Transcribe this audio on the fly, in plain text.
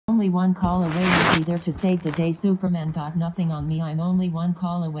only one call away. I'll be there to save the day. Superman got nothing on me. I'm only one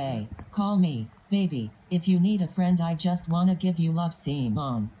call away. Call me, baby. If you need a friend, I just wanna give you love.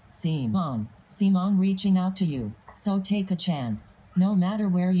 Simon. Simon. Simon reaching out to you. So take a chance. No matter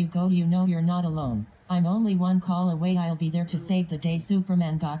where you go, you know you're not alone. I'm only one call away. I'll be there to save the day.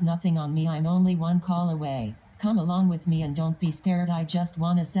 Superman got nothing on me. I'm only one call away. Come along with me and don't be scared. I just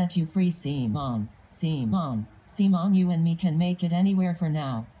wanna set you free. Simon. Simon. Simon, you and me can make it anywhere for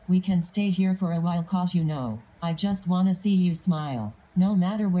now. We can stay here for a while, cause you know, I just wanna see you smile. No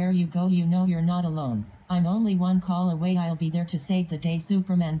matter where you go, you know you're not alone. I'm only one call away. I'll be there to save the day.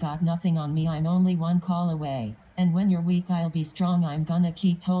 Superman got nothing on me. I'm only one call away. And when you're weak, I'll be strong. I'm gonna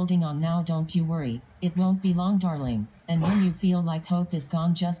keep holding on now. Don't you worry. It won't be long, darling. And when you feel like hope is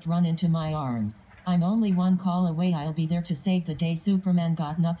gone, just run into my arms. I'm only one call away. I'll be there to save the day. Superman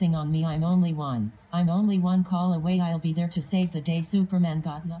got nothing on me. I'm only one call away. I'll be there to save the day. Superman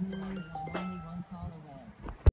got nothing on me.